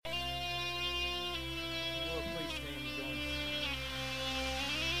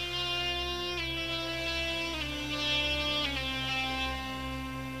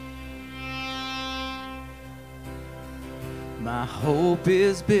My hope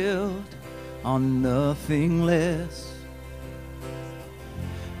is built on nothing less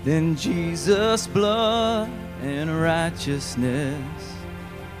than Jesus' blood and righteousness.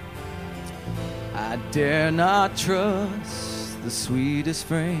 I dare not trust the sweetest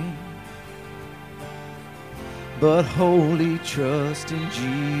frame, but wholly trust in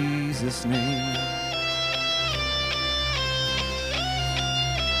Jesus' name.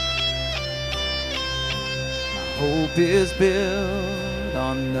 My hope is built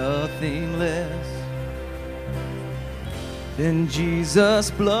on nothing less than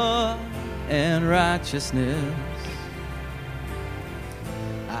Jesus' blood and righteousness.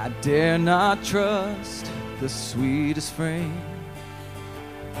 I dare not trust the sweetest frame,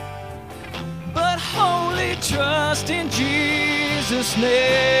 but wholly trust in Jesus' name.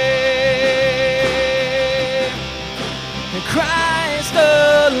 And Christ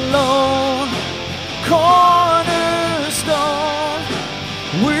alone, cornerstone,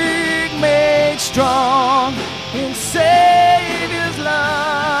 weak made strong in Savior's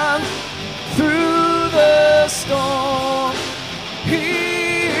love through the storm.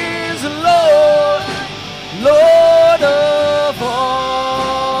 He is Lord, Lord of all.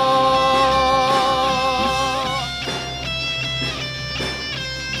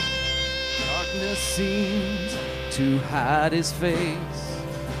 Darkness seems to hide his face.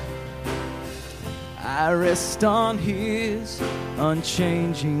 I rest on his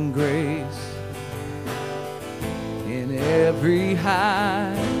unchanging grace. In every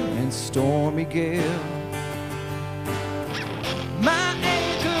high and stormy gale, my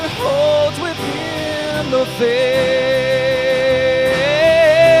anchor holds within the veil.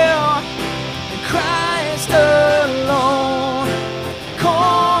 And Christ alone,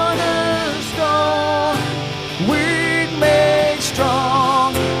 cornerstone, weak made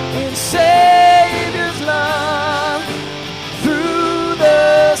strong in Savior's love through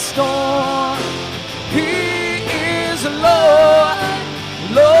the storm. He is Lord,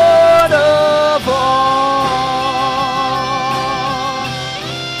 Lord of all.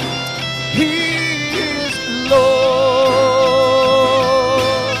 He is Lord,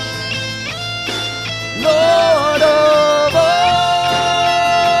 Lord of all.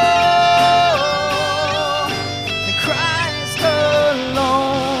 And Christ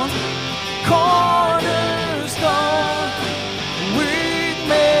alone, cornerstone, weak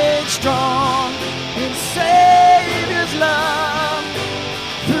made strong in Savior's love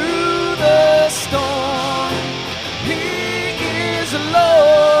through the storm. He is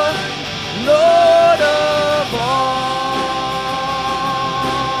Lord, Lord of all.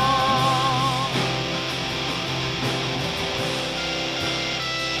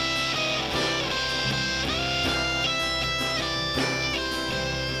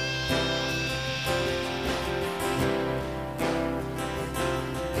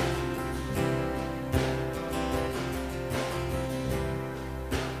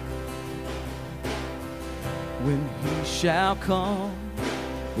 When he shall come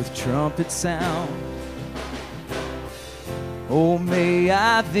with trumpet sound, oh, may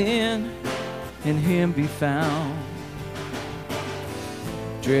I then in him be found,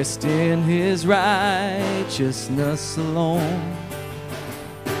 dressed in his righteousness alone,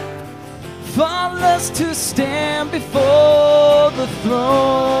 faultless to stand before the throne.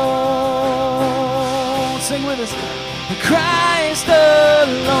 Sing with us. Christ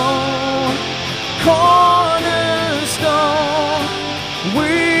alone, cornerstone,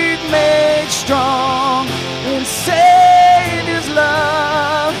 weak made strong in Savior's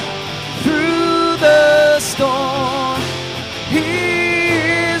love through the storm. He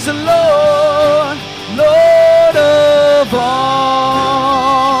is Lord, Lord of all.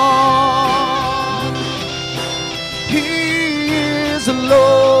 He is Lord,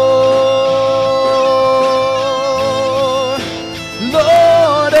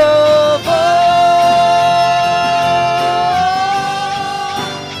 Lord of all.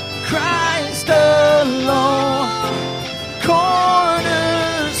 Christ alone, cornerstone,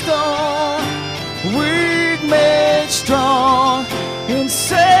 weak made strong in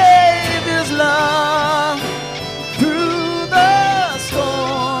Savior's love through the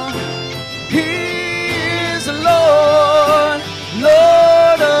storm. He is Lord,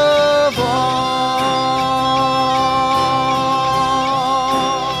 Lord of all.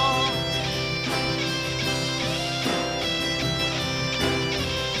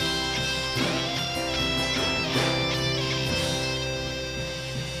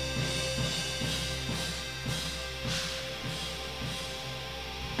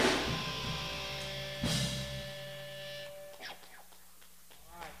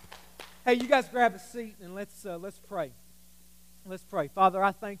 Hey, you guys grab a seat and let's pray. Let's pray. Father,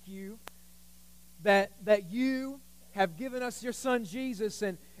 I thank you that you have given us your Son Jesus,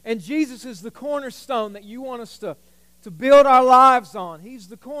 and Jesus is the cornerstone that you want us to build our lives on. He's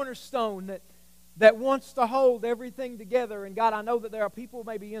the cornerstone that wants to hold everything together. And God, I know that there are people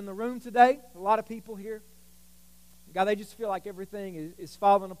maybe in the room today, a lot of people here. God, they just feel like everything is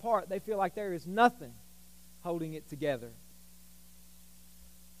falling apart. They feel like there is nothing holding it together.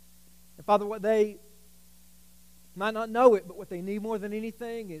 And Father, what they might not know it, but what they need more than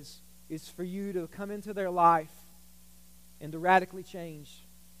anything is for you to come into their life and to radically change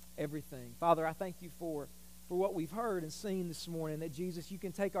everything. Father, I thank you for what we've heard and seen this morning, that Jesus, you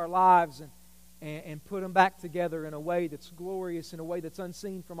can take our lives and put them back together in a way that's glorious, in a way that's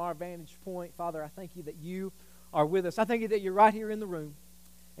unseen from our vantage point. Father, I thank you that you are with us. I thank you that you're right here in the room.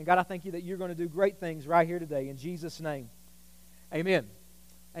 And God, I thank you that you're going to do great things right here today. In Jesus' name, amen.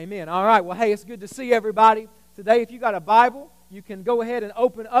 Amen. All right, well, hey, it's good to see everybody. Today, if you got a Bible, you can go ahead and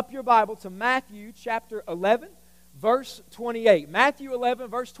open up your Bible to Matthew chapter 11, verse 28. Matthew 11,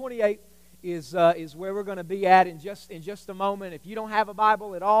 verse 28 is where we're going to be at in just a moment. If you don't have a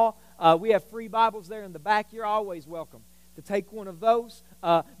Bible at all, we have free Bibles there in the back. You're always welcome to take one of those.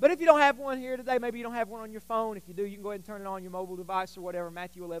 But if you don't have one here today, maybe you don't have one on your phone. If you do, you can go ahead and turn it on your mobile device or whatever,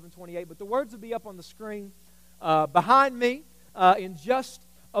 Matthew 11, 28. But the words will be up on the screen behind me in just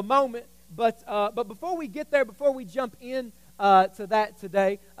a moment. But before we get there, before we jump in to that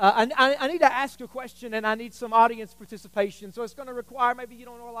today, I need to ask a question, and I need some audience participation. So it's going to require, maybe you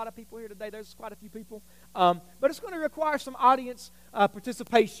don't know a lot of people here today. There's quite a few people. But it's going to require some audience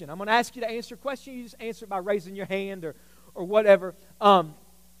participation. I'm going to ask you to answer a question. You just answer it by raising your hand or whatever. How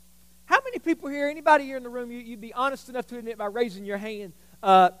many people here, anybody here in the room, you'd be honest enough to admit by raising your hand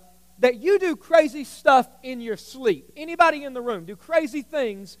that you do crazy stuff in your sleep? Anybody in the room do crazy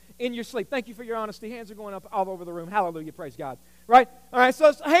things in your sleep? Thank you for your honesty. Hands are going up all over the room. Hallelujah. Praise God. Right? All right,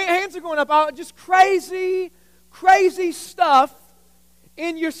 so hands are going up. Just crazy stuff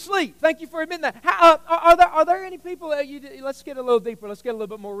in your sleep. Thank you for admitting that. Are there any people that let's get a little deeper. Let's get a little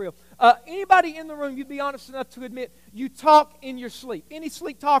bit more real. Anybody in the room, you'd be honest enough to admit you talk in your sleep? Any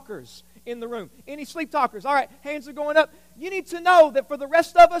sleep talkers in the room? Any sleep talkers? All right, hands are going up. You need to know that for the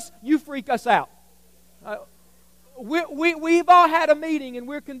rest of us, you freak us out. We've all had a meeting, and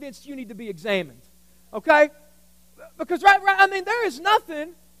we're convinced you need to be examined. Okay? Because right, I mean, there is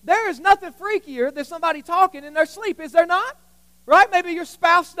nothing freakier than somebody talking in their sleep, is there not? Right? Maybe your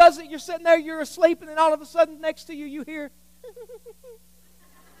spouse does it. You're sitting there, you're asleep, and then all of a sudden next to you, you hear,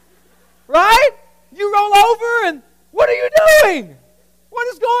 right? You roll over, and what are you doing? What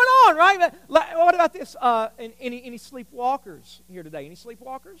is going on, right? What about this? Any sleepwalkers here today? Any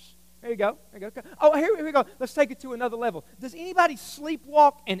sleepwalkers? There you go. Oh, here we go. Let's take it to another level. Does anybody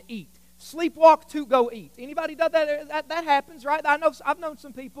sleepwalk and eat? Sleepwalk to go eat. Anybody does that? That happens, right? I've known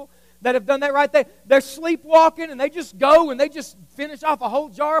some people that have done that right there. They're sleepwalking, and they just go and they just finish off a whole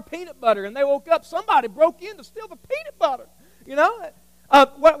jar of peanut butter, and they woke up. Somebody broke in to steal the peanut butter. You know?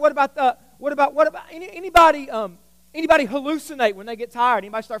 What about anybody hallucinate when they get tired?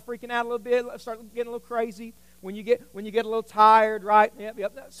 Anybody start freaking out a little bit? Start getting a little crazy when you get a little tired, right?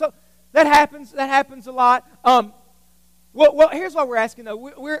 Yep. So that happens a lot. Well, here's what we're asking though.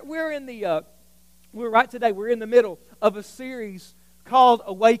 We're in the middle of a series called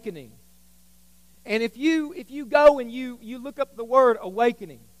Awakening. And if you go and you look up the word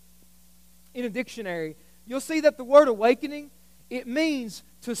awakening in a dictionary, you'll see that the word awakening, it means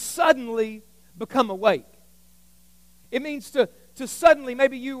to suddenly become awake. It means to suddenly,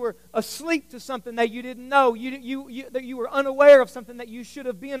 maybe you were asleep to something that you didn't know, that you were unaware of something that you should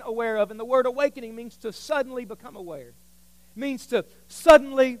have been aware of. And the word awakening means to suddenly become aware. It means to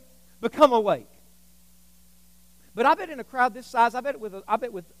suddenly become awake. But I bet in a crowd this size, I bet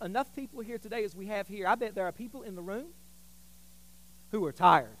with enough people here today as we have here, I bet there are people in the room who are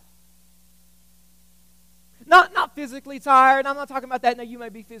tired. Not physically tired. I'm not talking about that. Now you may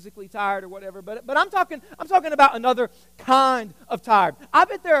be physically tired or whatever, but I'm talking about another kind of tired. I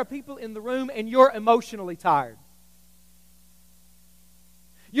bet there are people in the room and you're emotionally tired.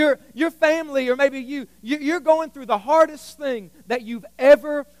 Your family, or maybe you're going through the hardest thing that you've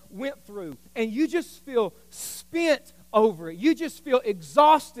ever went through, and you just feel spent over it. You just feel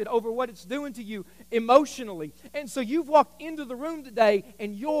exhausted over what it's doing to you emotionally. And so you've walked into the room today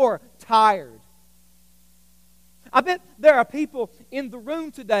and you're tired. I bet there are people in the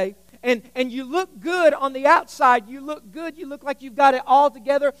room today, and you look good on the outside. You look good. You look like you've got it all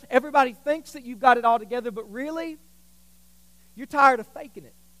together. Everybody thinks that you've got it all together, but really, you're tired of faking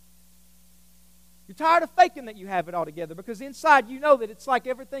it. You're tired of faking that you have it all together, because inside you know that it's like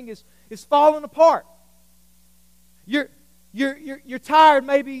everything is falling apart. You're You're tired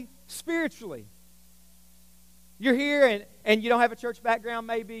maybe spiritually. You're here and you don't have a church background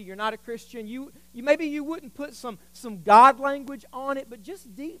maybe. You're not a Christian. Maybe you wouldn't put some God language on it, but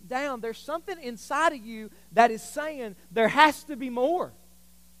just deep down there's something inside of you that is saying there has to be more.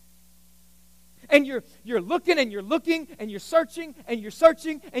 And you're looking and you're looking and you're searching and you're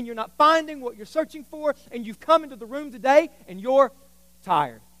searching and you're not finding what you're searching for, and you've come into the room today and you're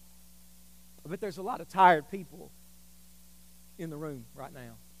tired. I bet there's a lot of tired people in the room right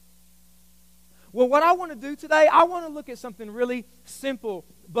now. Well, what I want to do today, I want to look at something really simple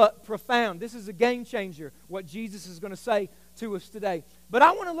but profound. This is a game changer, what Jesus is going to say to us today. But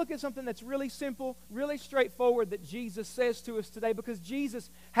I want to look at something that's really simple, really straightforward that Jesus says to us today, because Jesus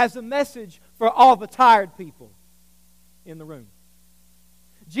has a message for all the tired people in the room.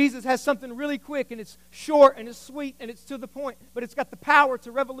 Jesus has something really quick, and it's short, and it's sweet, and it's to the point, but it's got the power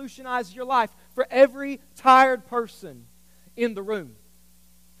to revolutionize your life for every tired person in the room.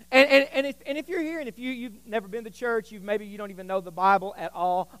 And if you're here and if you've never been to church, maybe you don't even know the Bible at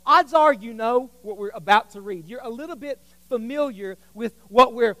all, odds are you know what we're about to read. You're a little bit familiar with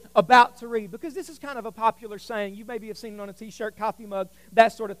what we're about to read, because this is kind of a popular saying. You maybe have seen it on a t-shirt, coffee mug,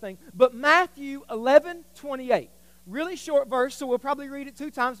 that sort of thing. But Matthew 11:28, really short verse, so we'll probably read it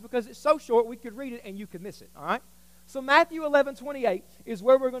 2 times because it's so short we could read it and you could miss it, all right? So Matthew 11:28 is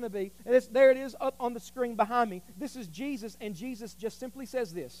where we're going to be. And there it is up on the screen behind me. This is Jesus, and Jesus just simply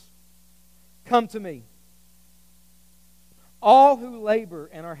says this: "Come to me, all who labor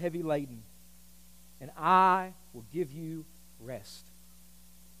and are heavy laden, and I will give you rest."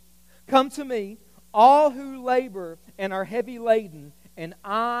 Come to me, all who labor and are heavy laden, and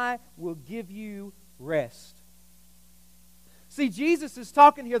I will give you rest. See, Jesus is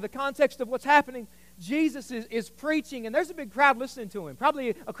talking here, the context of what's happening. Jesus is preaching, and there's a big crowd listening to him. Probably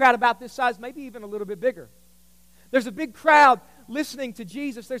a crowd about this size, maybe even a little bit bigger. There's a big crowd listening to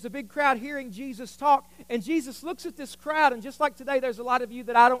Jesus. There's a big crowd hearing Jesus talk. And Jesus looks at this crowd, and just like today, there's a lot of you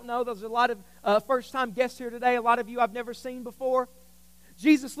that I don't know. There's a lot of first-time guests here today, a lot of you I've never seen before.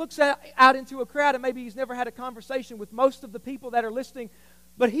 Jesus looks out into a crowd, and maybe he's never had a conversation with most of the people that are listening,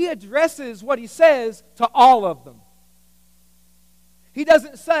 but he addresses what he says to all of them. He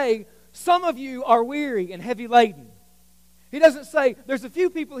doesn't say, "Some of you are weary and heavy laden." He doesn't say, "There's a few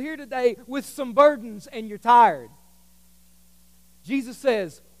people here today with some burdens and you're tired." Jesus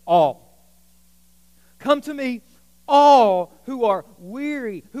says, "All. Come to me, all who are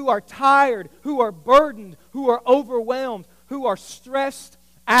weary, who are tired, who are burdened, who are overwhelmed, who are stressed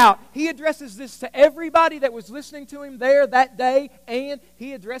out." He addresses this to everybody that was listening to him there that day, and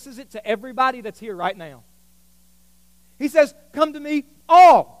he addresses it to everybody that's here right now. He says, "Come to me,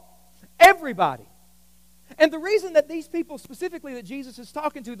 all." Everybody. And the reason that these people specifically that Jesus is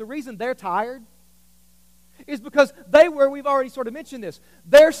talking to, the reason they're tired is because they were, we've already sort of mentioned this,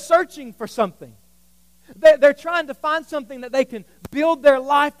 they're searching for something. They're trying to find something that they can build their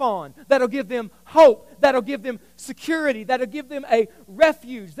life on, that'll give them hope, that'll give them security, that'll give them a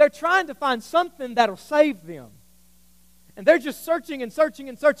refuge. They're trying to find something that'll save them. And they're just searching and searching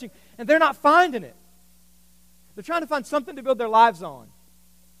and searching, and they're not finding it. They're trying to find something to build their lives on.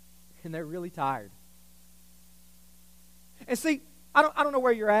 And they're really tired. And see, I don't know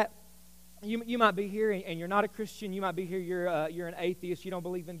where you're at. You might be here and you're not a Christian. You might be here, you're an atheist. You don't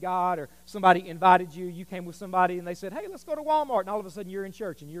believe in God, or somebody invited you. You came with somebody and they said, "Hey, let's go to Walmart." And all of a sudden you're in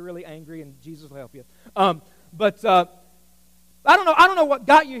church and you're really angry and Jesus will help you. But I don't know what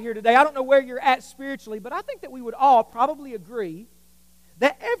got you here today. I don't know where you're at spiritually, but I think that we would all probably agree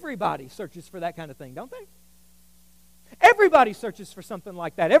that everybody searches for that kind of thing, don't they? Everybody searches for something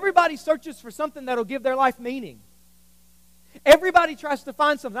like that. Everybody searches for something that'll give their life meaning. Everybody tries to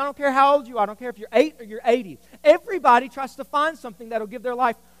find something. I don't care how old you are. I don't care if you're 8 or you're 80. Everybody tries to find something that'll give their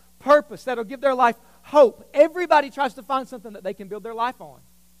life purpose, that'll give their life hope. Everybody tries to find something that they can build their life on.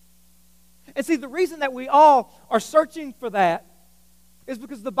 And see, the reason that we all are searching for that is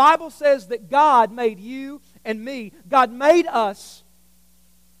because the Bible says that God made you and me. God made us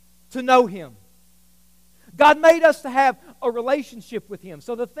to know Him. God made us to have a relationship with Him.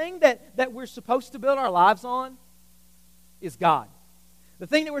 So the thing that we're supposed to build our lives on is God. The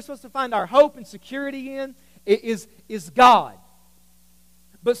thing that we're supposed to find our hope and security in is God.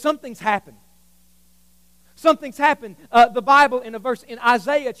 But something's happened. Something's happened. The Bible in a verse in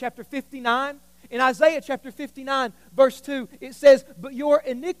Isaiah chapter 59, in Isaiah chapter 59, verse 2, it says, "But your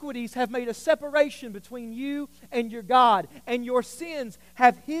iniquities have made a separation between you and your God, and your sins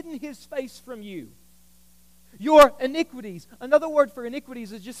have hidden His face from you." Your iniquities. Another word for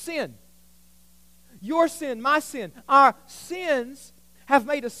iniquities is just sin. Your sin, my sin, our sins have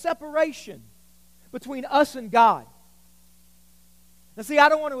made a separation between us and God. Now see, I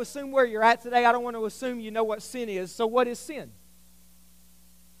don't want to assume where you're at today. I don't want to assume you know what sin is. So what is sin?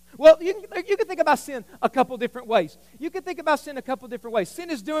 Well, you can think about sin a couple different ways. You can think about sin a couple different ways. Sin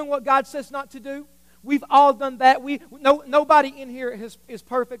is doing what God says not to do. We've all done that. Nobody in here is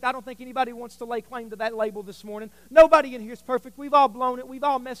perfect. I don't think anybody wants to lay claim to that label this morning. Nobody in here is perfect. We've all blown it. We've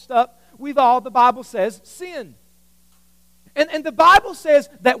all messed up. The Bible says, sinned. And the Bible says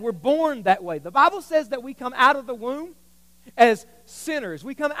that we're born that way. The Bible says that we come out of the womb as sinners.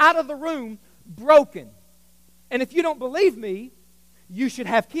 We come out of the womb broken. And if you don't believe me, you should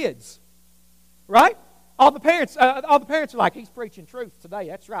have kids. Right? All the parents are like, he's preaching truth today.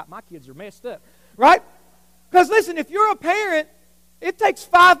 That's right. My kids are messed up. Right? Because listen, if you're a parent, it takes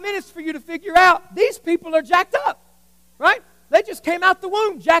 5 minutes for you to figure out these people are jacked up. Right? They just came out the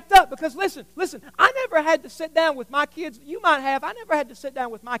womb jacked up. Because listen, I never had to sit down with my kids. You might have. I never had to sit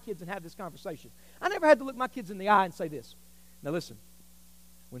down with my kids and have this conversation. I never had to look my kids in the eye and say this. Now listen,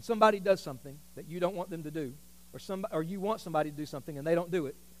 when somebody does something that you don't want them to do, or you want somebody to do something and they don't do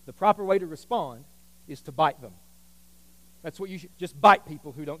it, the proper way to respond is to bite them. That's what you should, just bite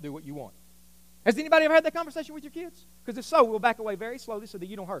people who don't do what you want. Has anybody ever had that conversation with your kids? Because if so, we'll back away very slowly so that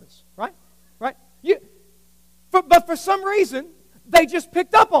you don't hurt us. Right? Right? But for some reason, they just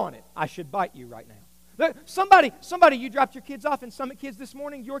picked up on it. I should bite you right now. Somebody, you dropped your kids off in Summit Kids this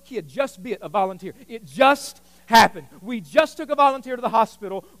morning. Your kid just bit a volunteer. It just happened. We just took a volunteer to the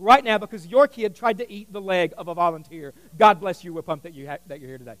hospital right now because your kid tried to eat the leg of a volunteer. God bless you. We're pumped that you're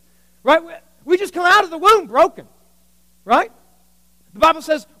here today. Right? We just come out of the womb broken. Right? The Bible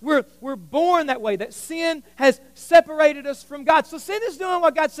says we're born that way, that sin has separated us from God. So sin is doing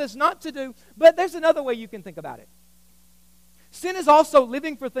what God says not to do, but there's another way you can think about it. Sin is also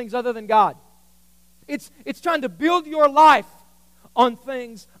living for things other than God. It's trying to build your life on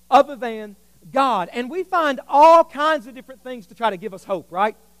things other than God. And we find all kinds of different things to try to give us hope,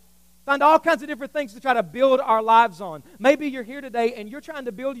 right? Find all kinds of different things to try to build our lives on. Maybe you're here today and you're trying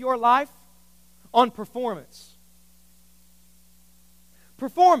to build your life on performance.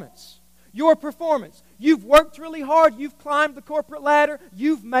 Performance. Your performance. You've worked really hard. You've climbed the corporate ladder.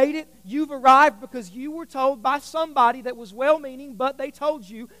 You've made it. You've arrived because you were told by somebody that was well-meaning, but they told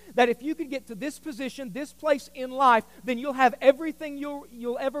you that if you could get to this position, this place in life, then you'll have everything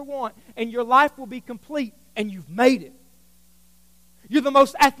you'll ever want, and your life will be complete, and you've made it. You're the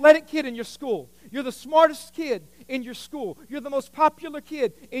most athletic kid in your school. You're the smartest kid in your school. You're the most popular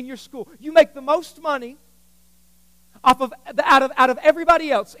kid in your school. You make the most money out of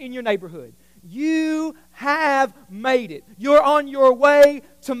everybody else in your neighborhood. You have made it. You're on your way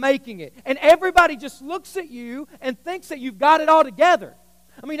to making it. And everybody just looks at you and thinks that you've got it all together.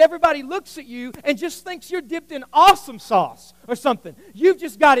 I mean, everybody looks at you and just thinks you're dipped in awesome sauce or something. You've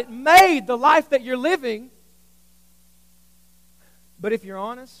just got it made, the life that you're living. But if you're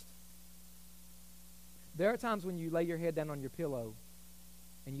honest, there are times when you lay your head down on your pillow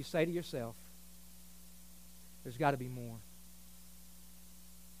and you say to yourself, there's got to be more.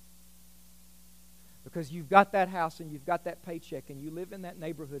 Because you've got that house and you've got that paycheck and you live in that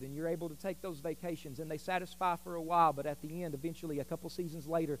neighborhood and you're able to take those vacations and they satisfy for a while, but at the end, eventually, a couple seasons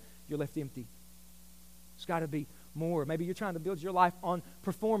later, you're left empty. There's got to be more. Maybe you're trying to build your life on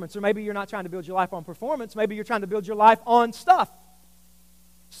performance, or maybe you're not trying to build your life on performance. Maybe you're trying to build your life on stuff.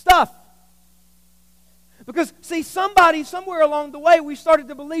 Stuff. Because, see, somewhere along the way, we started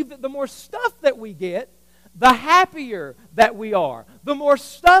to believe that the more stuff that we get, the happier that we are. The more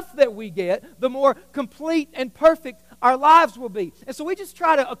stuff that we get, the more complete and perfect our lives will be. And so we just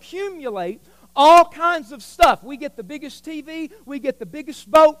try to accumulate all kinds of stuff. We get the biggest TV, we get the biggest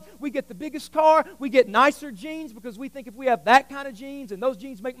boat, we get the biggest car, we get nicer jeans because we think if we have that kind of jeans and those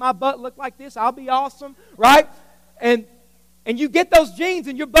jeans make my butt look like this, I'll be awesome, right? And you get those jeans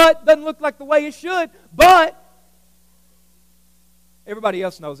and your butt doesn't look like the way it should, but everybody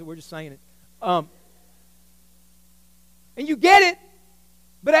else knows it. We're just saying it. And you get it,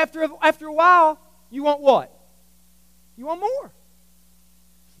 but after a while, you want what? You want more.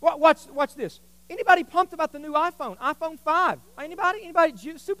 Watch this. Anybody pumped about the new iPhone? iPhone 5. Anybody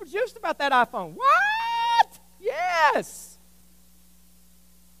super juiced about that iPhone? What? Yes.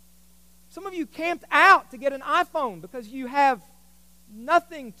 Some of you camped out to get an iPhone because you have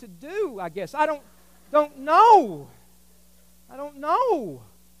nothing to do, I guess. I don't know. I don't know.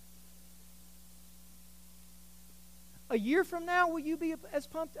 A year from now, will you be as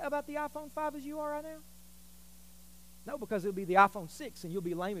pumped about the iPhone 5 as you are right now? No, because it'll be the iPhone 6, and you'll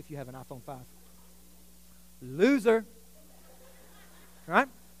be lame if you have an iPhone 5. Loser. Right?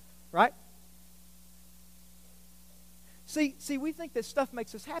 Right? See, we think that stuff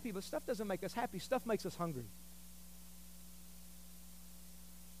makes us happy, but stuff doesn't make us happy. Stuff makes us hungry.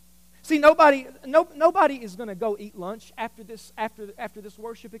 See, nobody is going to go eat lunch after this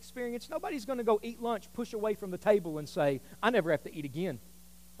worship experience. Nobody's going to go eat lunch, push away from the table, and say, I never have to eat again.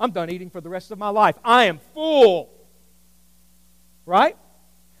 I'm done eating for the rest of my life. I am full. Right?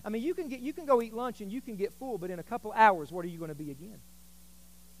 I mean, you can go eat lunch and you can get full, but in a couple hours, what are you going to be again?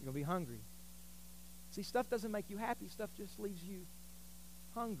 You're going to be hungry. See, stuff doesn't make you happy. Stuff just leaves you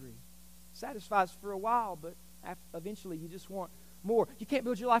hungry. Satisfies for a while, but eventually you just want more. You can't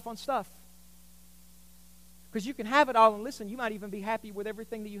build your life on stuff. Because you can have it all, and listen, you might even be happy with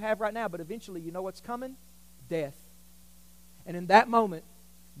everything that you have right now, but eventually you know what's coming? Death. And in that moment,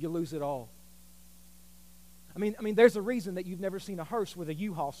 you lose it all. I mean, there's a reason that you've never seen a hearse with a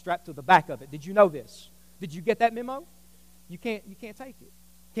U-Haul strapped to the back of it. Did you know this? Did you get that memo? You can't take it.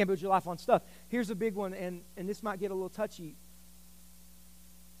 You can't build your life on stuff. Here's a big one, and this might get a little touchy.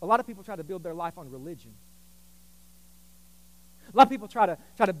 A lot of people try to build their life on religion. A lot of people try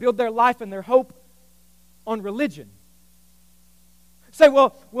to build their life and their hope on religion. Say,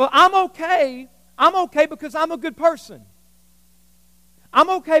 well, I'm okay. I'm okay because I'm a good person. I'm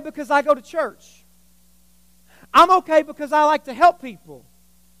okay because I go to church. I'm okay because I like to help people.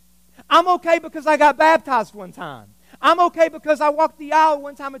 I'm okay because I got baptized one time. I'm okay because I walked the aisle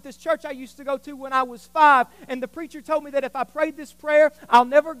one time at this church I used to go to when I was 5, and the preacher told me that if I prayed this prayer, I'll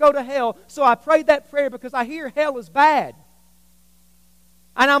never go to hell. So I prayed that prayer because I hear hell is bad.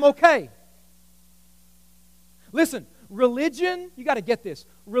 And I'm okay. Listen, religion, you got to get this.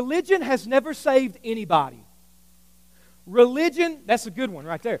 Religion has never saved anybody. Religion, that's a good one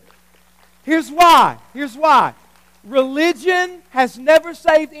right there. Here's why. Religion has never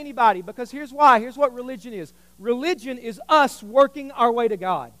saved anybody, because here's why. Here's what religion is. Religion is us working our way to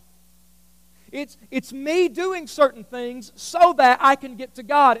God. It's me doing certain things so that I can get to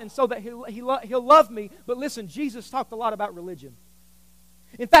God and so that He'll love me. But listen, Jesus talked a lot about religion.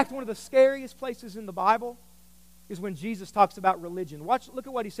 In fact, one of the scariest places in the Bible is when Jesus talks about religion. Look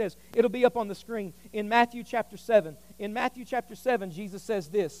at what He says. It'll be up on the screen. In Matthew chapter 7. In Matthew chapter 7, Jesus says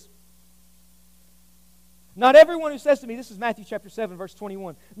this. Not everyone who says to me, this is Matthew chapter 7, verse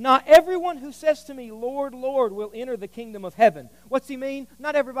 21. Not everyone who says to me, Lord, Lord, will enter the kingdom of heaven. What's He mean?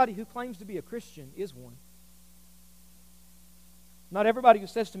 Not everybody who claims to be a Christian is one. Not everybody who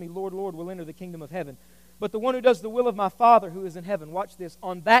says to me, Lord, Lord, will enter the kingdom of heaven. But the one who does the will of my Father who is in heaven. Watch this.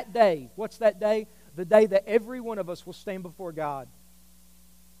 On that day, what's that day? The day that every one of us will stand before God.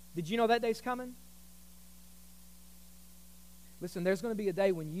 Did you know that day's coming? Listen, there's going to be a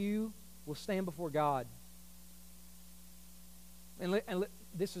day when you will stand before God. And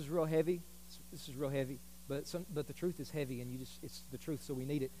this is real heavy. This is real heavy. But the truth is heavy, and it's the truth, so we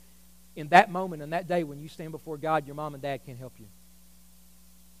need it. In that moment, in that day when you stand before God, your mom and dad can't help you.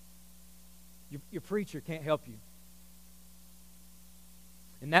 Your preacher can't help you.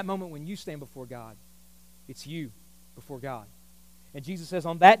 In that moment when you stand before God, it's you before God. And Jesus says,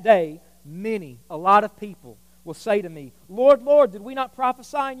 on that day, a lot of people will say to me, Lord, Lord, did we not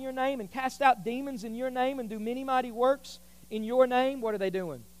prophesy in your name and cast out demons in your name and do many mighty works in your name? What are they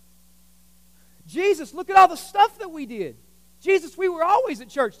doing? Jesus, look at all the stuff that we did. Jesus, we were always at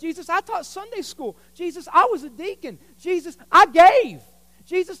church. Jesus, I taught Sunday school. Jesus, I was a deacon. Jesus, I gave.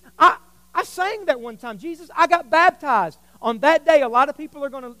 Jesus, I sang that one time. Jesus, I got baptized. On that day, a lot of people are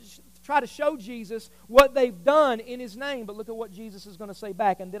going to try to show Jesus what they've done in His name. But look at what Jesus is going to say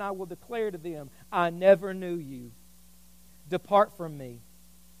back. And then I will declare to them, I never knew you. Depart from me,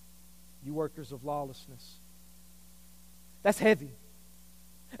 you workers of lawlessness. That's heavy.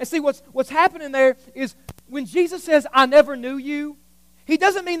 And see, what's happening there is when Jesus says, I never knew you, He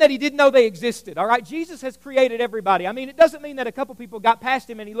doesn't mean that He didn't know they existed, all right? Jesus has created everybody. I mean, it doesn't mean that a couple people got past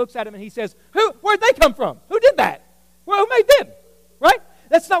Him and He looks at Him and He says, where'd they come from? Who did that? Well, who made them? Right?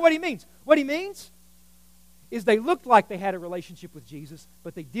 That's not what He means. What He means is they looked like they had a relationship with Jesus,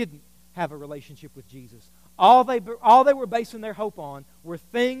 but they didn't have a relationship with Jesus. All they were basing their hope on were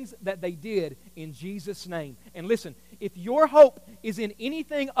things that they did in Jesus' name. And listen, if your hope is in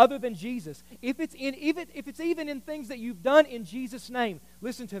anything other than Jesus, if it's even in things that you've done in Jesus' name,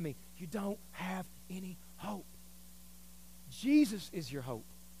 listen to me, you don't have any hope. Jesus is your hope.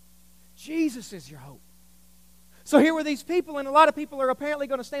 Jesus is your hope. So here were these people, and a lot of people are apparently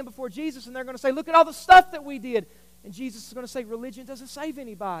going to stand before Jesus, and they're going to say, look at all the stuff that we did. And Jesus is going to say, religion doesn't save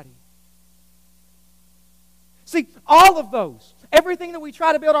anybody. See, all of those, everything that we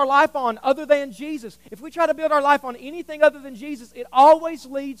try to build our life on other than Jesus, if we try to build our life on anything other than Jesus, it always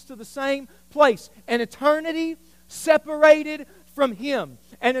leads to the same place, an eternity separated from Him,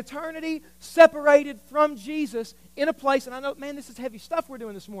 an eternity separated from Jesus in a place, and I know, man, this is heavy stuff we're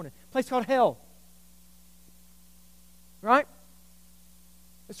doing this morning, a place called hell. Right?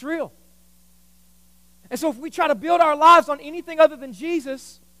 It's real. And so if we try to build our lives on anything other than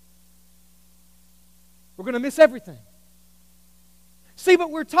Jesus, we're going to miss everything. See,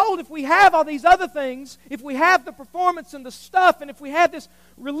 but we're told if we have all these other things, if we have the performance and the stuff, and if we have this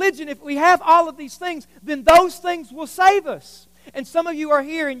religion, if we have all of these things, then those things will save us. And some of you are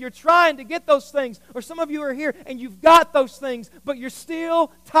here and you're trying to get those things, or some of you are here and you've got those things, but you're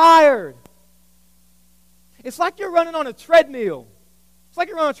still tired. It's like you're running on a treadmill. It's like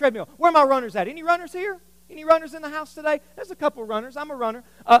you're running on a treadmill. Where are my runners at? Any runners here? Any runners in the house today? There's a couple runners. I'm a runner.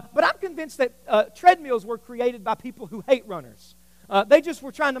 But I'm convinced that treadmills were created by people who hate runners. They just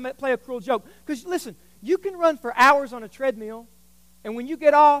were trying to play a cruel joke. Because listen, you can run for hours on a treadmill, and when you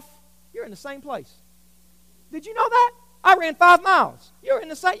get off, you're in the same place. Did you know that? I ran 5 miles. You were in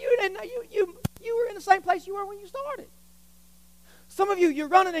the same place you were when you started. Some of you, you're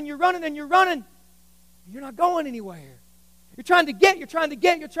running and you're running and you're running. You're not going anywhere. You're trying to get,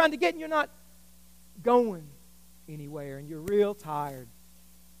 and you're not going anywhere, and you're real tired.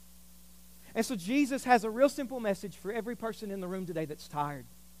 And so Jesus has a real simple message for every person in the room today that's tired.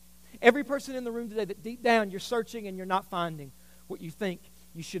 Every person in the room today that deep down you're searching and you're not finding what you think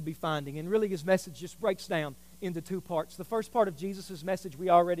you should be finding. And really his message just breaks down into 2 parts. The first part of Jesus' message, we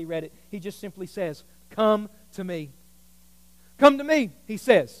already read it. He just simply says, "Come to me." Come to me, he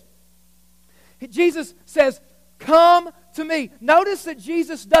says. Jesus says, "Come to me." Notice that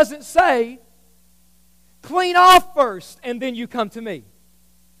Jesus doesn't say, "Clean off first and then you come to me."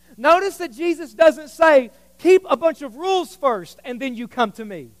 Notice that Jesus doesn't say, "Keep a bunch of rules first and then you come to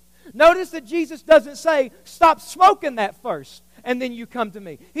me." Notice that Jesus doesn't say, "Stop smoking that first and then you come to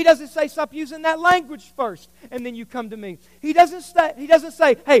me." He doesn't say, "Stop using that language first and then you come to me." He doesn't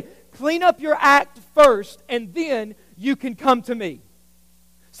say, "Hey, clean up your act first and then you can come to me."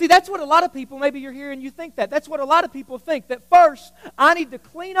 See, that's what a lot of people, maybe you're here and you think that. That's what a lot of people think, that first I need to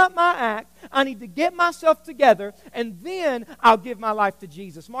clean up my act, I need to get myself together, and then I'll give my life to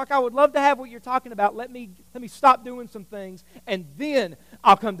Jesus. Mark, I would love to have what you're talking about. Let me stop doing some things, and then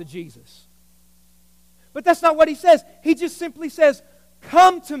I'll come to Jesus. But that's not what he says. He just simply says,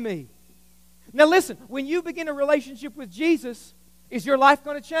 "Come to me." Now listen, when you begin a relationship with Jesus, is your life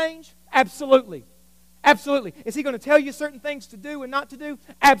going to change? Absolutely. Absolutely. Is he going to tell you certain things to do and not to do?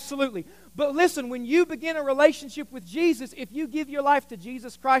 Absolutely. But listen, when you begin a relationship with Jesus, if you give your life to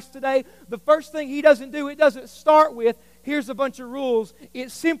Jesus Christ today, the first thing he doesn't do, it doesn't start with, "Here's a bunch of rules." It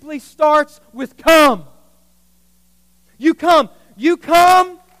simply starts with, "Come." You come. You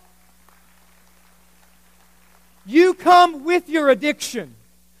come. You come with your addiction.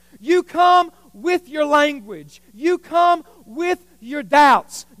 You come with your language. You come with your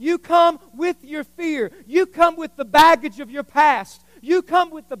doubts. You come with your fear. You come with the baggage of your past. You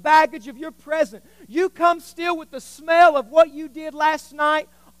come with the baggage of your present. You come still with the smell of what you did last night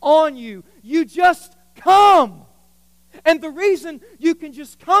on you. You just come. And the reason you can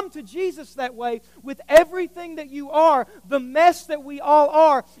just come to Jesus that way with everything that you are, the mess that we all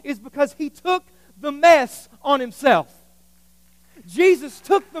are, is because he took the mess on himself. Jesus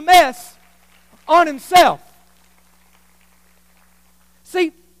took the mess on himself.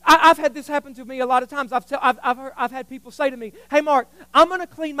 See, I've had this happen to me a lot of times. I've had people say to me, "Hey, Mark, I'm going to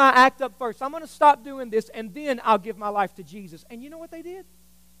clean my act up first. I'm going to stop doing this, and then I'll give my life to Jesus." And you know what they did?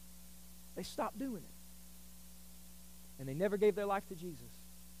 They stopped doing it. And they never gave their life to Jesus.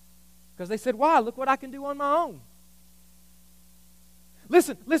 Because they said, "Why? Look what I can do on my own."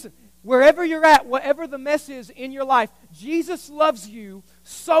 Listen. Wherever you're at, whatever the mess is in your life, Jesus loves you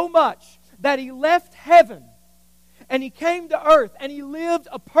so much that he left heaven and he came to earth and he lived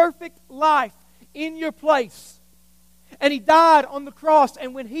a perfect life in your place. And he died on the cross.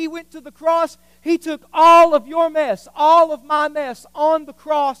 And when he went to the cross, he took all of your mess, all of my mess on the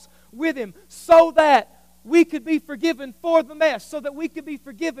cross with him, so that we could be forgiven for the mess, so that we could be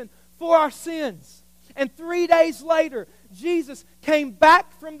forgiven for our sins. And 3 days later, Jesus came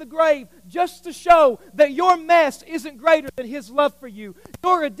back from the grave just to show that your mess isn't greater than his love for you.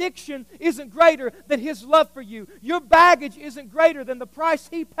 Your addiction isn't greater than his love for you. Your baggage isn't greater than the price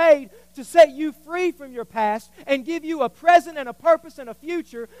he paid to set you free from your past and give you a present and a purpose and a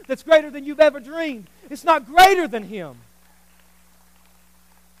future that's greater than you've ever dreamed. It's not greater than him.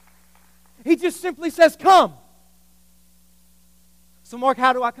 He just simply says, "Come." So Mark,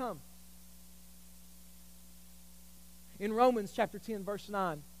 how do I come? In Romans chapter 10, verse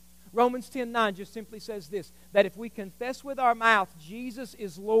 9, Romans 10:9 just simply says this, that if we confess with our mouth Jesus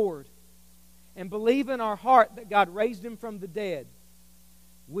is Lord and believe in our heart that God raised him from the dead,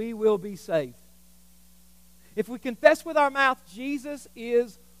 we will be saved. If we confess with our mouth Jesus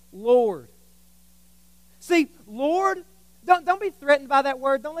is Lord. See, Lord Don't be threatened by that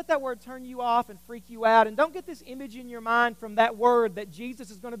word. Don't let that word turn you off and freak you out. And don't get this image in your mind from that word that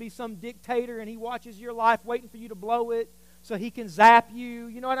Jesus is going to be some dictator and He watches your life waiting for you to blow it so He can zap you.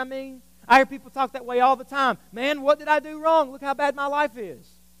 You know what I mean? I hear people talk that way all the time. Man, what did I do wrong? Look how bad my life is.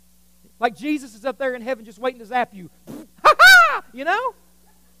 Like Jesus is up there in heaven just waiting to zap you. Ha-ha! You know?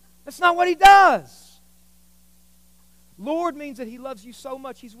 That's not what He does. Lord means that He loves you so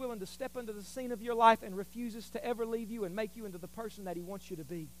much He's willing to step into the scene of your life and refuses to ever leave you and make you into the person that He wants you to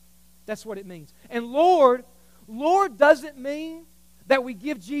be. That's what it means. And Lord doesn't mean that we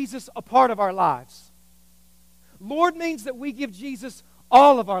give Jesus a part of our lives. Lord means that we give Jesus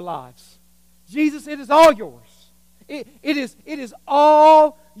all of our lives. Jesus, it is all yours. It is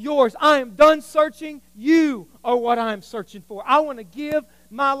all yours. I am done searching. You are what I am searching for. I want to give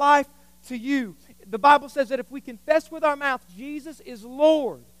my life to you. The Bible says that if we confess with our mouth Jesus is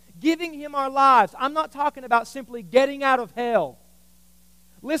Lord, giving Him our lives, I'm not talking about simply getting out of hell.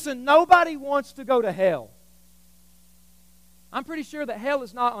 Listen, nobody wants to go to hell. I'm pretty sure that hell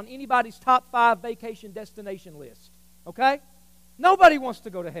is not on anybody's top 5 vacation destination list. Okay? Nobody wants to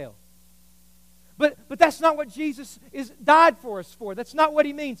go to hell. But that's not what Jesus died for us for. That's not what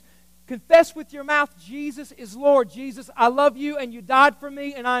He means. Confess with your mouth, Jesus is Lord. Jesus, I love you and you died for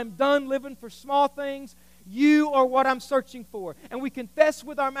me and I'm done living for small things. You are what I'm searching for. And we confess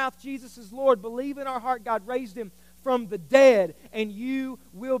with our mouth, Jesus is Lord. Believe in our heart God raised Him from the dead and you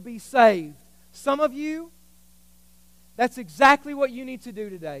will be saved. Some of you, that's exactly what you need to do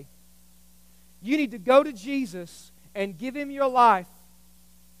today. You need to go to Jesus and give Him your life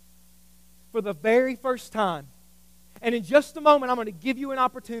for the very first time. And in just a moment, I'm going to give you an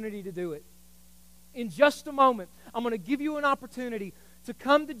opportunity to do it. In just a moment, I'm going to give you an opportunity to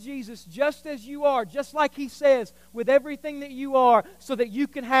come to Jesus just as you are, just like He says, with everything that you are, so that you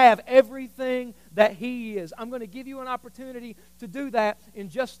can have everything that He is. I'm going to give you an opportunity to do that in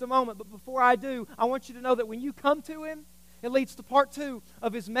just a moment. But before I do, I want you to know that when you come to Him, it leads to part 2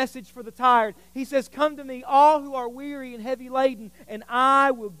 of His message for the tired. He says, come to me, all who are weary and heavy laden, and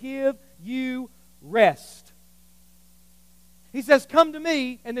I will give you rest. He says, come to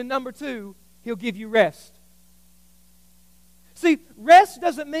me, and then number 2, He'll give you rest. See, rest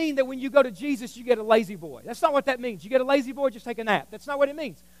doesn't mean that when you go to Jesus, you get a lazy boy. That's not what that means. You get a lazy boy, just take a nap. That's not what it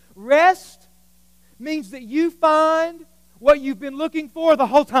means. Rest means that you find what you've been looking for the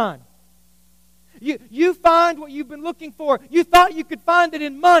whole time. You find what you've been looking for. You thought you could find it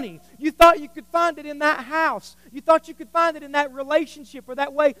in money. You thought you could find it in that house. You thought you could find it in that relationship or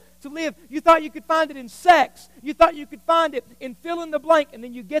that way to live. You thought you could find it in sex. You thought you could find it in fill in the blank. And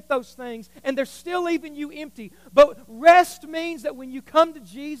then you get those things and they're still leaving you empty. But rest means that when you come to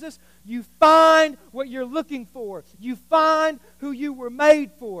Jesus, you find what you're looking for. You find who you were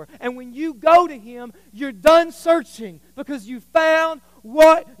made for. And when you go to Him, you're done searching because you found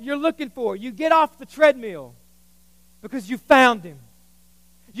what you're looking for. You get off the treadmill because you found Him.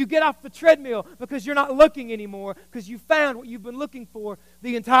 You get off the treadmill because you're not looking anymore because you found what you've been looking for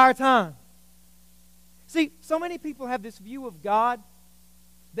the entire time. See, so many people have this view of God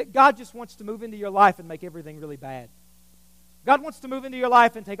that God just wants to move into your life and make everything really bad. God wants to move into your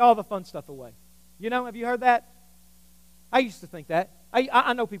life and take all the fun stuff away. You know, have you heard that? I used to think that.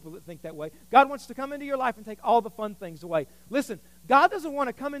 I know people that think that way. God wants to come into your life and take all the fun things away. Listen, God doesn't want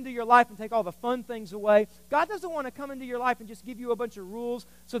to come into your life and take all the fun things away. God doesn't want to come into your life and just give you a bunch of rules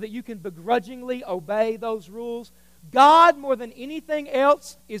so that you can begrudgingly obey those rules. God, more than anything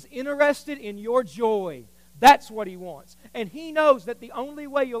else, is interested in your joy. That's what He wants. And He knows that the only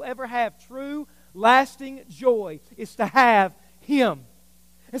way you'll ever have true, lasting joy is to have Him.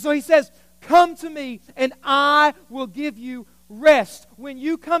 And so He says, come to me and I will give you rest. When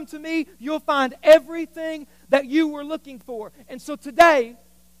you come to me, you'll find everything that you were looking for. And so today,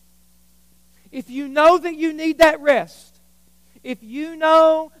 if you know that you need that rest, if you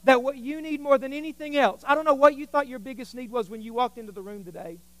know that what you need more than anything else, I don't know what you thought your biggest need was when you walked into the room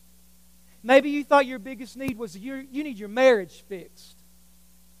today. Maybe you thought your biggest need was you need your marriage fixed.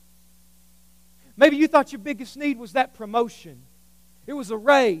 Maybe you thought your biggest need was that promotion. It was a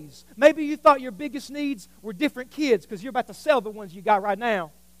raise. Maybe you thought your biggest needs were different kids because you're about to sell the ones you got right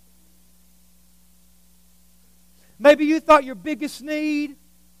now. Maybe you thought your biggest need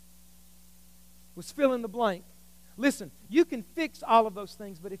was fill in the blank. Listen, you can fix all of those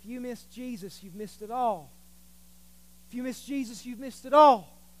things, but if you miss Jesus, you've missed it all. If you miss Jesus, you've missed it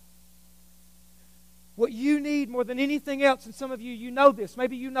all. What you need more than anything else, and some of you, you know this.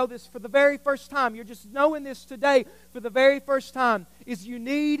 Maybe you know this for the very first time. You're just knowing this today for the very first time, is you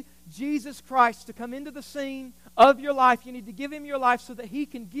need Jesus Christ to come into the scene of your life. You need to give Him your life so that He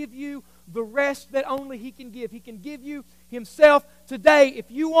can give you the rest that only He can give. He can give you Himself today. If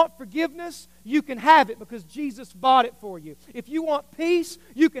you want forgiveness, you can have it because Jesus bought it for you. If you want peace,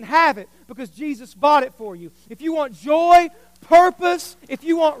 you can have it because Jesus bought it for you. If you want joy, purpose, if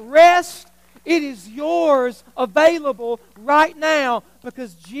you want rest, it is yours, available right now,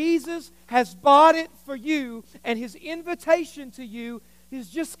 because Jesus has bought it for you, and His invitation to you is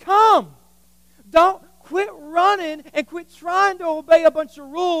just come. Don't quit running and quit trying to obey a bunch of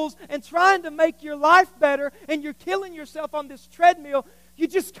rules and trying to make your life better, and you're killing yourself on this treadmill. You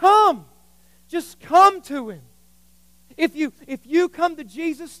just come. Just come to Him. If you come to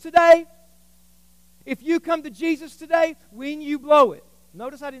Jesus today, when you blow it,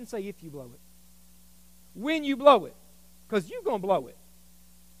 notice I didn't say if you blow it. When you blow it, because you're going to blow it.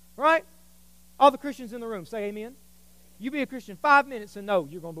 Right? All the Christians in the room, say amen. You be a Christian 5 minutes and know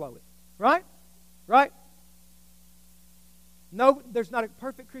you're going to blow it. Right? Right? No, there's not a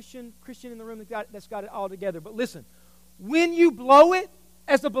perfect Christian in the room that's got it all together. But listen, when you blow it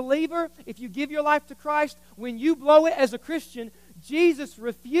as a believer, if you give your life to Christ, when you blow it as a Christian, Jesus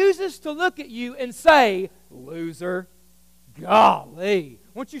refuses to look at you and say, loser, golly,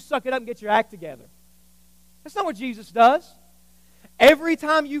 won't you suck it up and get your act together? That's not what Jesus does. Every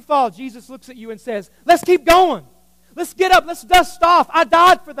time you fall, Jesus looks at you and says, let's keep going. Let's get up. Let's dust off. I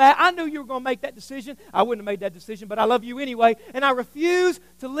died for that. I knew you were going to make that decision. I wouldn't have made that decision, but I love you anyway, and I refuse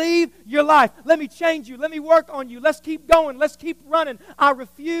to leave your life. Let me change you. Let me work on you. Let's keep going. Let's keep running. I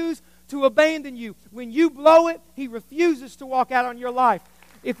refuse to abandon you. When you blow it, He refuses to walk out on your life.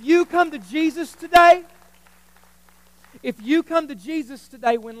 If you come to Jesus today,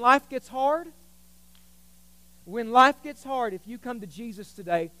 when life gets hard, if you come to Jesus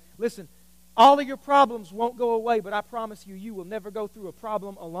today, listen, all of your problems won't go away, but I promise you, you will never go through a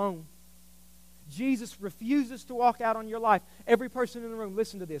problem alone. Jesus refuses to walk out on your life. Every person in the room,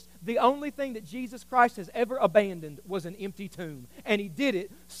 listen to this. The only thing that Jesus Christ has ever abandoned was an empty tomb. And He did it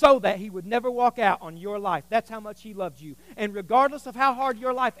so that He would never walk out on your life. That's how much He loved you. And regardless of how hard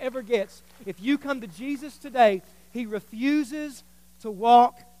your life ever gets, if you come to Jesus today, He refuses to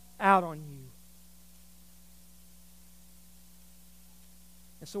walk out on you.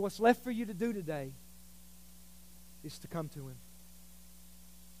 And so what's left for you to do today is to come to Him.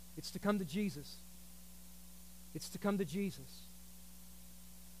 It's to come to Jesus. It's to come to Jesus.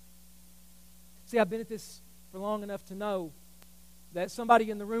 See, I've been at this for long enough to know that somebody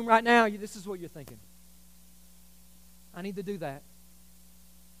in the room right now, this is what you're thinking. I need to do that.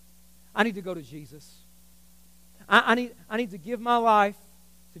 I need to go to Jesus. I need to give my life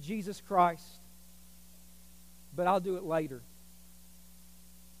to Jesus Christ. But I'll do it later.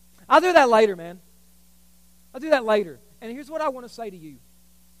 I'll do that later, man. I'll do that later. And here's what I want to say to you.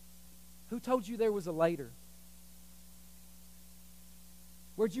 Who told you there was a later?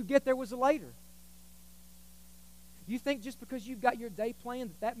 Where'd you get there was a later? You think just because you've got your day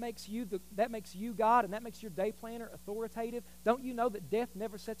planned that makes you God, and that makes your day planner authoritative? Don't you know that death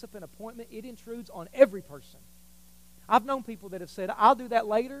never sets up an appointment? It intrudes on every person. I've known people that have said, I'll do that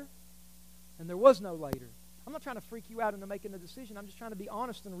later, and there was no later. I'm not trying to freak you out into making a decision. I'm just trying to be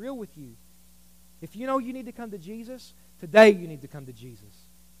honest and real with you. If you know you need to come to Jesus, today you need to come to Jesus.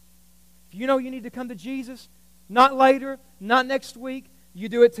 If you know you need to come to Jesus, not later, not next week, you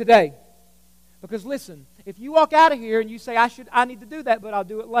do it today. Because listen, if you walk out of here and you say, I need to do that, but I'll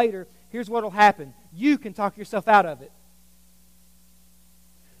do it later, here's what will happen. You can talk yourself out of it.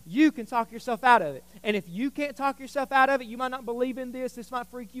 You can talk yourself out of it. And if you can't talk yourself out of it, you might not believe in this might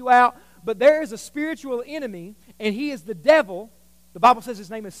freak you out, but there is a spiritual enemy, and he is the devil. The Bible says his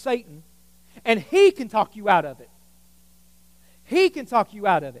name is Satan, and he can talk you out of it. He can talk you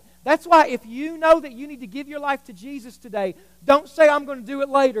out of it. That's why if you know that you need to give your life to Jesus today, don't say, I'm going to do it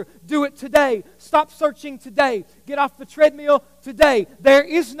later. Do it today. Stop searching today. Get off the treadmill today. There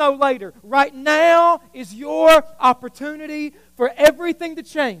is no later. Right now is your opportunity for everything to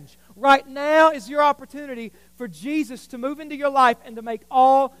change. Right now is your opportunity for Jesus to move into your life and to make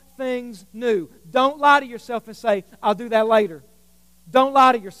all things new. Don't lie to yourself and say, I'll do that later. Don't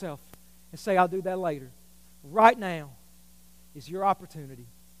lie to yourself and say, I'll do that later. Right now is your opportunity.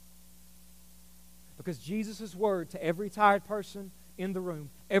 Because Jesus' word to every tired person in the room,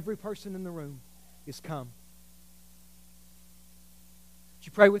 every person in the room, is come. Would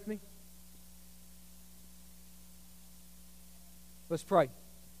you pray with me? Let's pray.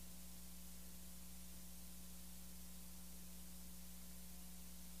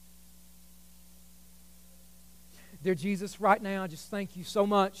 Dear Jesus, right now, I just thank you so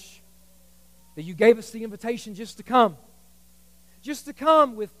much that you gave us the invitation just to come. Just to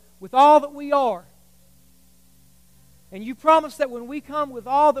come with all that we are. And you promise that when we come with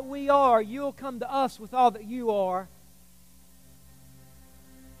all that we are, you'll come to us with all that you are.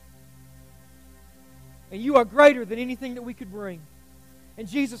 And you are greater than anything that we could bring. And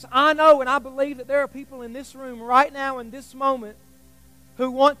Jesus, I know and I believe that there are people in this room right now in this moment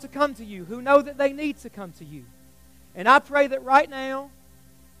who want to come to you, who know that they need to come to you. And I pray that right now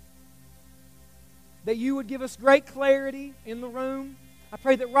that you would give us great clarity in the room. I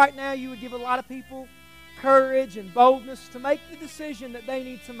pray that right now you would give a lot of people courage and boldness to make the decision that they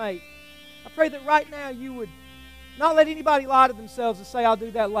need to make. I pray that right now you would not let anybody lie to themselves and say, I'll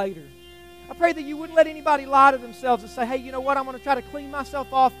do that later. I pray that you wouldn't let anybody lie to themselves and say, hey, you know what, I'm going to try to clean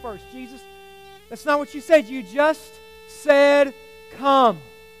myself off first. Jesus, that's not what you said. You just said, come.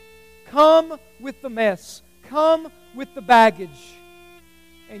 Come with the mess. Come with the baggage.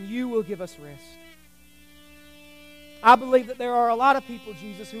 And you will give us rest. I believe that there are a lot of people,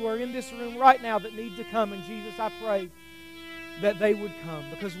 Jesus, who are in this room right now that need to come. And Jesus, I pray that they would come.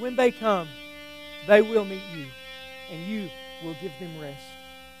 Because when they come, they will meet you. And you will give them rest.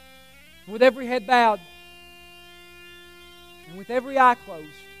 With every head bowed and with every eye closed,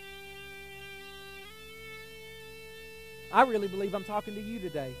 I really believe I'm talking to you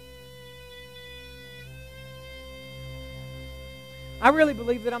today. I really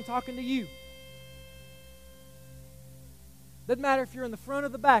believe that I'm talking to you. Doesn't matter if you're in the front or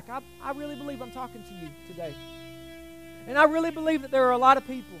the back. I really believe I'm talking to you today. And I really believe that there are a lot of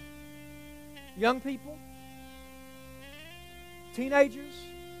people, young people, teenagers,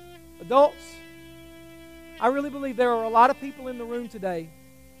 adults. I really believe there are a lot of people in the room today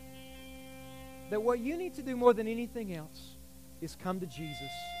that what you need to do more than anything else is come to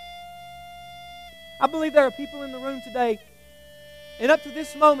Jesus. I believe there are people in the room today, and up to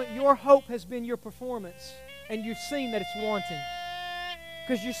this moment, your hope has been your performance, and you've seen that it's wanting.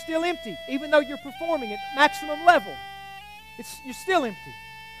 Because you're still empty, even though you're performing at maximum level. You're still empty.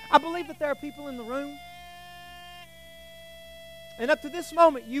 I believe that there are people in the room, and up to this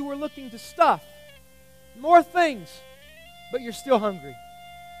moment, you were looking to stuff, more things, but you're still hungry.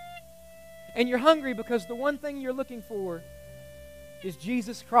 And you're hungry because the one thing you're looking for is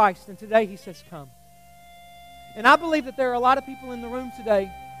Jesus Christ. And today He says, come. And I believe that there are a lot of people in the room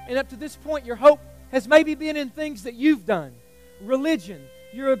today, and up to this point, your hope has maybe been in things that you've done. Religion.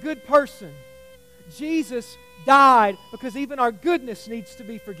 You're a good person. Jesus died because even our goodness needs to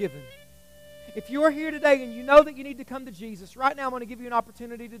be forgiven. If you're here today and you know that you need to come to Jesus, right now I'm going to give you an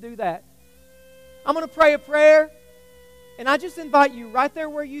opportunity to do that. I'm going to pray a prayer, and I just invite you right there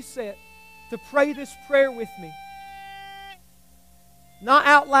where you sit to pray this prayer with me. Not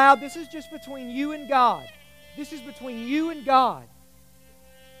out loud. This is just between you and God. This is between you and God.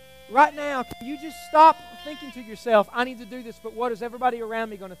 Right now, can you just stop thinking to yourself, I need to do this, but what is everybody around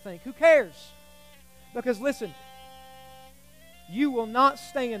me going to think? Who cares? Because listen, you will not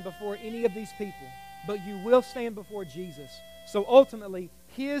stand before any of these people, but you will stand before Jesus. So ultimately,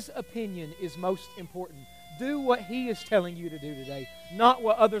 His opinion is most important. Do what He is telling you to do today, not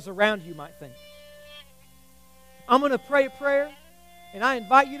what others around you might think. I'm going to pray a prayer, and I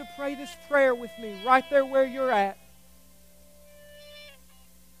invite you to pray this prayer with me right there where you're at.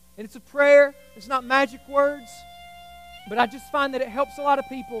 And it's a prayer. It's not magic words, but I just find that it helps a lot of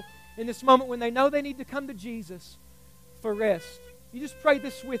people in this moment when they know they need to come to Jesus for rest. You just pray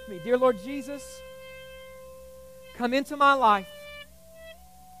this with me. Dear Lord Jesus, come into my life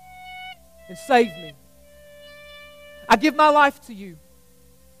and save me. I give my life to you.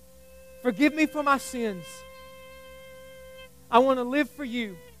 Forgive me for my sins. I want to live for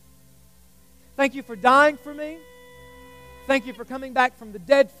you. Thank you for dying for me. Thank you for coming back from the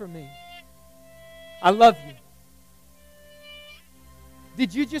dead for me. I love you.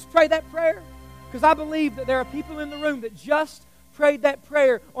 Did you just pray that prayer? Because I believe that there are people in the room that just prayed that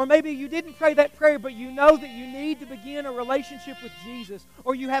prayer. Or maybe you didn't pray that prayer, but you know that you need to begin a relationship with Jesus.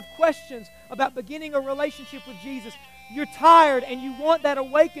 Or you have questions about beginning a relationship with Jesus. You're tired and you want that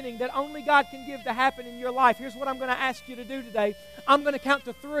awakening that only God can give to happen in your life. Here's what I'm going to ask you to do today. I'm going to count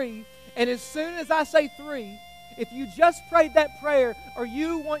to 3. And as soon as I say 3, if you just prayed that prayer or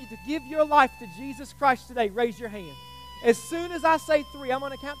you want to give your life to Jesus Christ today, raise your hand. As soon as I say 3, I'm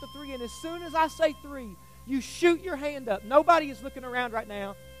going to count to 3. And as soon as I say 3, you shoot your hand up. Nobody is looking around right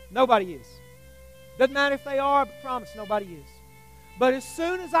now. Nobody is. Doesn't matter if they are, but promise nobody is. But as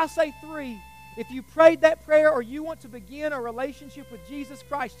soon as I say 3, if you prayed that prayer or you want to begin a relationship with Jesus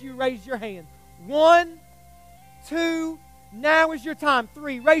Christ, you raise your hand. 1, 2, now is your time.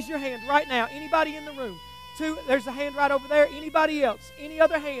 3, raise your hand right now. Anybody in the room? 2, there's a hand right over there. Anybody else? Any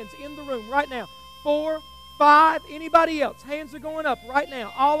other hands in the room right now? 4, 5, anybody else? Hands are going up right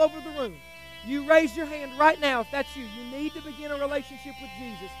now all over the room. You raise your hand right now if that's you. You need to begin a relationship with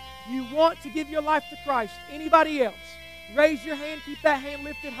Jesus. You want to give your life to Christ. Anybody else? Raise your hand. Keep that hand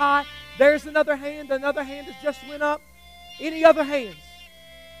lifted high. There's another hand. Another hand has just went up. Any other hands?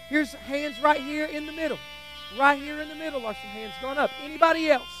 Here's hands right here in the middle. Right here in the middle are some hands going up. Anybody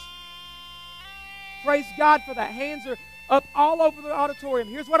else? Praise God for that. Hands are up all over the auditorium.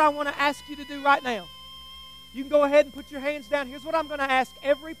 Here's what I want to ask you to do right now. You can go ahead and put your hands down. Here's what I'm going to ask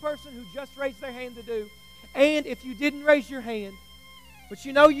every person who just raised their hand to do. And if you didn't raise your hand, but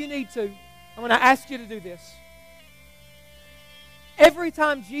you know you need to, I'm going to ask you to do this. Every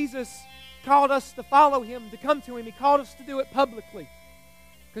time Jesus called us to follow Him, to come to Him, He called us to do it publicly.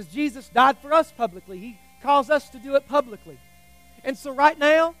 Because Jesus died for us publicly. He calls us to do it publicly. And so right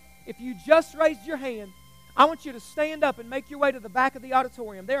now, if you just raised your hand, I want you to stand up and make your way to the back of the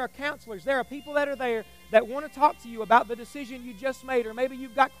auditorium. There are counselors, there are people that are there that want to talk to you about the decision you just made, or maybe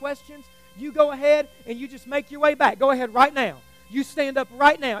you've got questions. You go ahead and you just make your way back. Go ahead right now. You stand up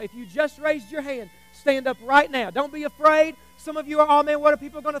right now. If you just raised your hand, stand up right now. Don't be afraid. Some of you are, oh man, what are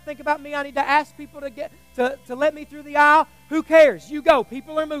people going to think about me? I need to ask people to let me through the aisle. Who cares? You go.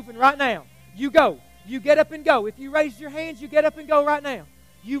 People are moving right now. You go. You get up and go. If you raised your hands, you get up and go right now.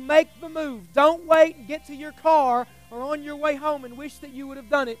 You make the move. Don't wait and get to your car or on your way home and wish that you would have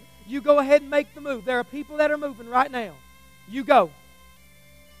done it. You go ahead and make the move. There are people that are moving right now. You go.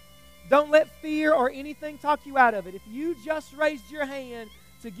 Don't let fear or anything talk you out of it. If you just raised your hand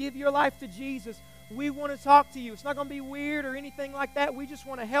to give your life to Jesus, we want to talk to you. It's not going to be weird or anything like that. We just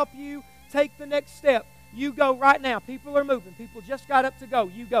want to help you take the next step. You go right now. People are moving. People just got up to go.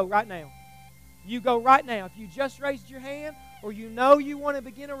 You go right now. You go right now. If you just raised your hand or you know you want to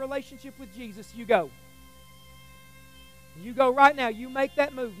begin a relationship with Jesus, you go. You go right now. You make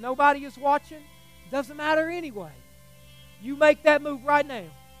that move. Nobody is watching. Doesn't matter anyway. You make that move right now.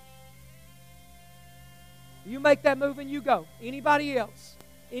 You make that move and you go. Anybody else?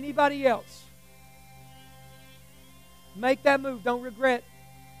 Anybody else? Make that move. Don't regret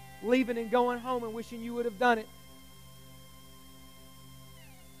leaving and going home and wishing you would have done it.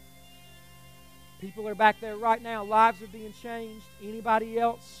 People are back there right now. Lives are being changed. Anybody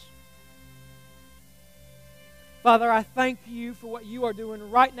else? Father, I thank you for what you are doing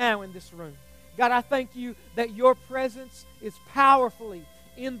right now in this room. God, I thank you that your presence is powerfully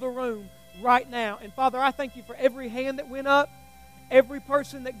in the room right now. And Father, I thank you for every hand that went up, every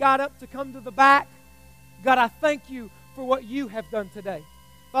person that got up to come to the back. God, I thank you for what you have done today.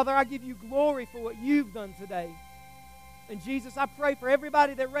 Father, I give you glory for what you've done today. And Jesus, I pray for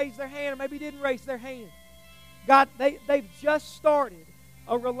everybody that raised their hand or maybe didn't raise their hand. God, they've just started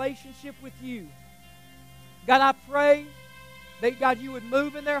a relationship with you. God, I pray that, God, you would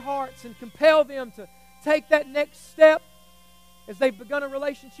move in their hearts and compel them to take that next step as they've begun a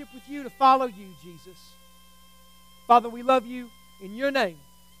relationship with you to follow you, Jesus. Father, we love you in your name.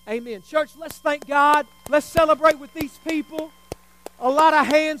 Amen. Church, let's thank God. Let's celebrate with these people. A lot of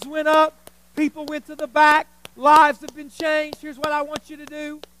hands went up. People went to the back. Lives have been changed. Here's what I want you to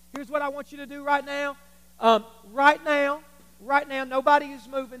do. Here's what I want you to do right now. Right now, nobody is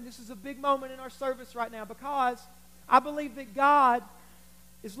moving. This is a big moment in our service right now because I believe that God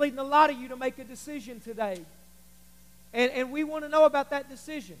is leading a lot of you to make a decision today. And we want to know about that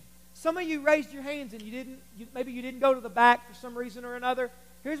decision. Some of you raised your hands and maybe you didn't go to the back for some reason or another.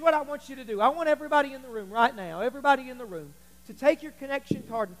 Here's what I want you to do. I want everybody in the room right now, everybody in the room, to take your connection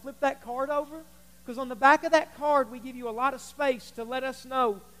card and flip that card over. Because on the back of that card, we give you a lot of space to let us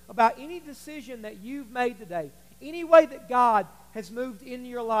know about any decision that you've made today, any way that God has moved in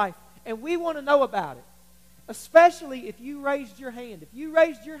your life. And we want to know about it, especially if you raised your hand. If you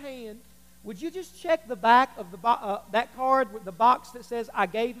raised your hand, would you just check the back of that card with the box that says, I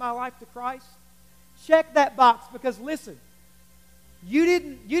gave my life to Christ? Check that box because, listen, you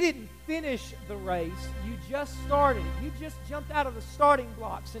didn't finish the race. You just started it. You just jumped out of the starting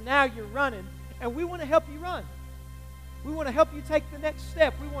blocks, and now you're running. And we want to help you run. We want to help you take the next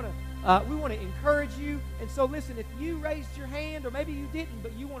step. We want to encourage you. And so listen, if you raised your hand, or maybe you didn't,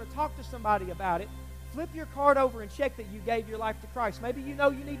 but you want to talk to somebody about it, flip your card over and check that you gave your life to Christ. Maybe you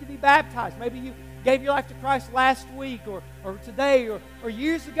know you need to be baptized. Maybe you gave your life to Christ last week or today or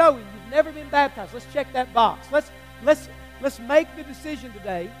years ago and you've never been baptized. Let's check that box. Let's make the decision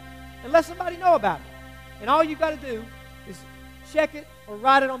today and let somebody know about it. And all you've got to do is check it or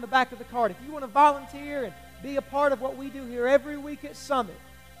write it on the back of the card. If you want to volunteer and be a part of what we do here every week at Summit,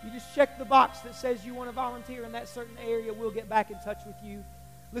 you just check the box that says you want to volunteer in that certain area. We'll get back in touch with you.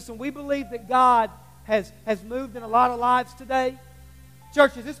 Listen, we believe that God has moved in a lot of lives today.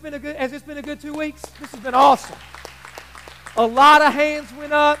 Church, has this been a good 2 weeks? This has been awesome. A lot of hands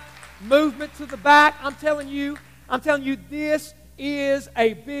went up. movement to the back. I'm telling you, this is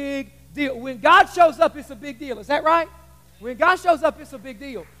a big deal. When God shows up, it's a big deal. Is that right? When God shows up, it's a big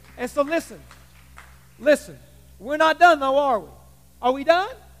deal. And so listen. We're not done though, are we? Are we done?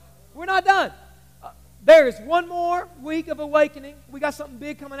 We're not done. There is one more week of awakening. We got something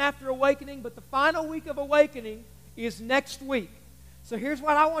big coming after awakening, but the final week of awakening is next week. So here's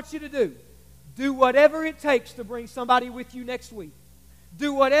what I want you to do. Do whatever it takes to bring somebody with you next week.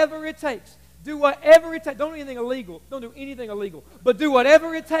 Do whatever it takes. Do whatever it takes. Don't do anything illegal. Don't do anything illegal. But do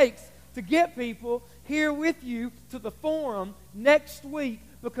whatever it takes to get people here with you to the forum next week,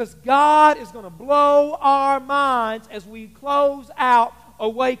 because God is going to blow our minds as we close out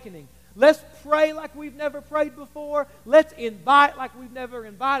awakening. Let's pray like we've never prayed before. Let's invite like we've never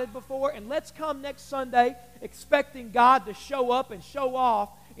invited before. And let's come next Sunday expecting God to show up and show off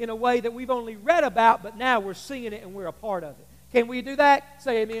in a way that we've only read about, but now we're seeing it and we're a part of it. Can we do that?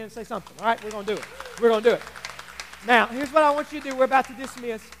 Say amen and say something. All right, we're going to do it. We're going to do it. Now, here's what I want you to do. We're about to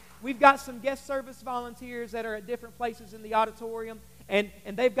dismiss. We've got some guest service volunteers that are at different places in the auditorium, and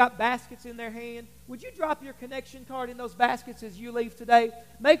they've got baskets in their hand. Would you drop your connection card in those baskets as you leave today?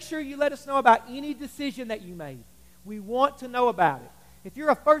 Make sure you let us know about any decision that you made. We want to know about it. If you're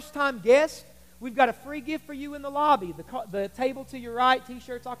a first-time guest, we've got a free gift for you in the lobby. The table to your right,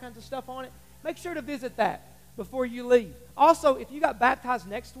 T-shirts, all kinds of stuff on it. Make sure to visit that before you leave. Also, if you got baptized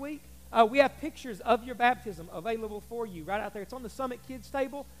next week, we have pictures of your baptism available for you right out there. It's on the Summit Kids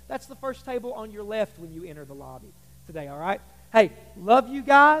table. That's the first table on your left when you enter the lobby today, all right? Hey, love you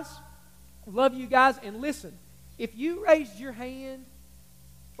guys. Love you guys. And listen, if you raised your hand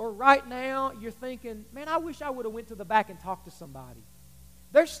or right now you're thinking, man, I wish I would have went to the back and talked to somebody.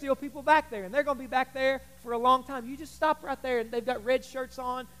 There's still people back there, and they're going to be back there for a long time. You just stop right there, and they've got red shirts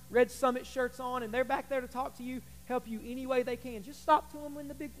on, red Summit shirts on, and they're back there to talk to you, help you any way they can. Just stop to them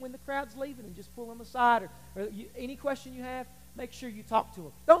when the crowd's leaving and just pull them aside. Or any question you have, make sure you talk to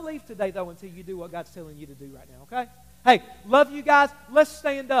them. Don't leave today, though, until you do what God's telling you to do right now, okay? Hey, love you guys. Let's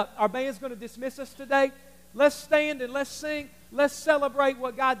stand up. Our band's going to dismiss us today. Let's stand and let's sing. Let's celebrate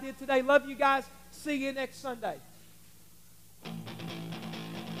what God did today. Love you guys. See you next Sunday.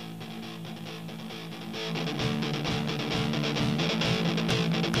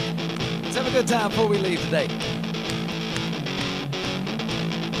 Let's have a good time before we leave today.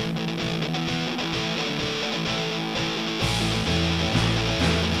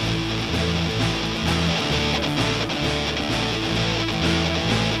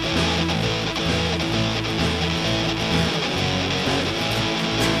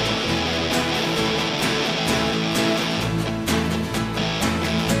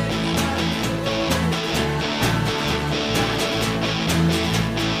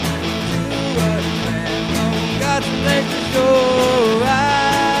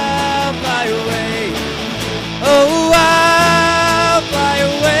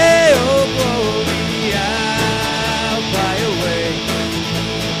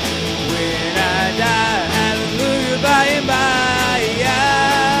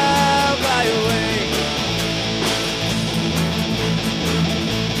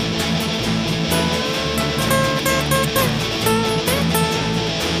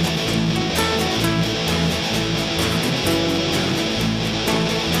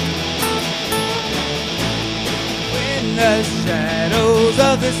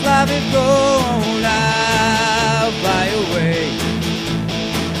 This life is gone, I'll fly away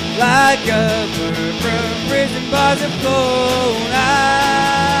like a bird from prison bars have flown.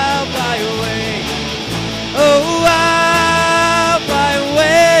 I'll fly away, oh, I'll fly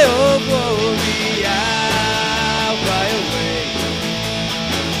away, oh, glory, I'll fly away.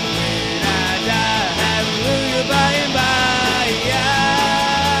 When I die, hallelujah, by and by,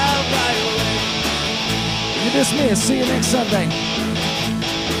 I'll fly away. You're dismissed. See you next Sunday.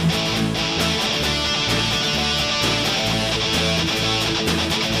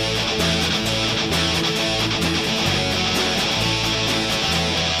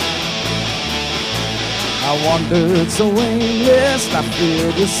 I wandered so aimless, I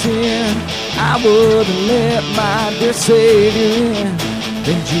feared with sin. I wouldn't let my dear Savior in.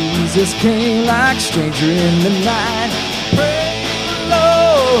 Then Jesus came like a stranger in the night. Praise the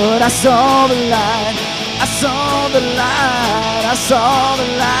Lord, I saw the light. I saw the light, I saw the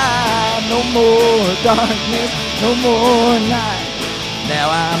light. No more darkness, no more night. Now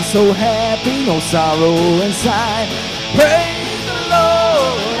I'm so happy, no sorrow inside. Praise the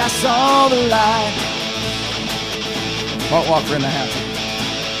Lord, I saw the light. Mark Walker in the house.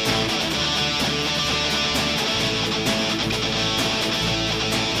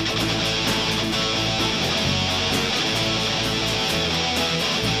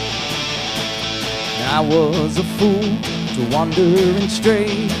 I was a fool to wander and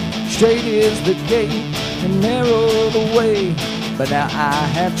stray. Straight is the gate and narrow the way, but now I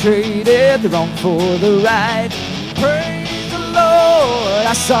have traded the wrong for the right. Praise the Lord,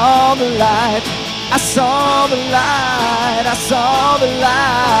 I saw the light. I saw the light, I saw the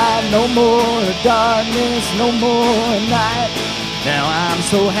light. No more darkness, no more night. Now I'm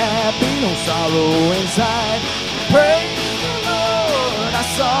so happy, no sorrow inside. Praise the Lord, I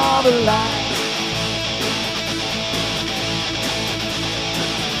saw the light.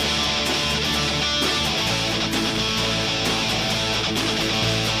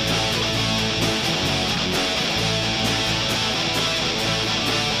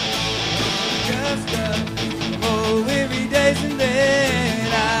 Oh, weary days and then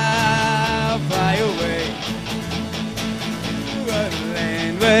I'll fly away to a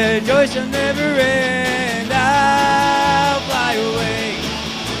land where joy shall never end. I'll fly away.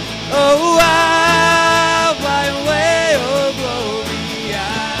 Oh,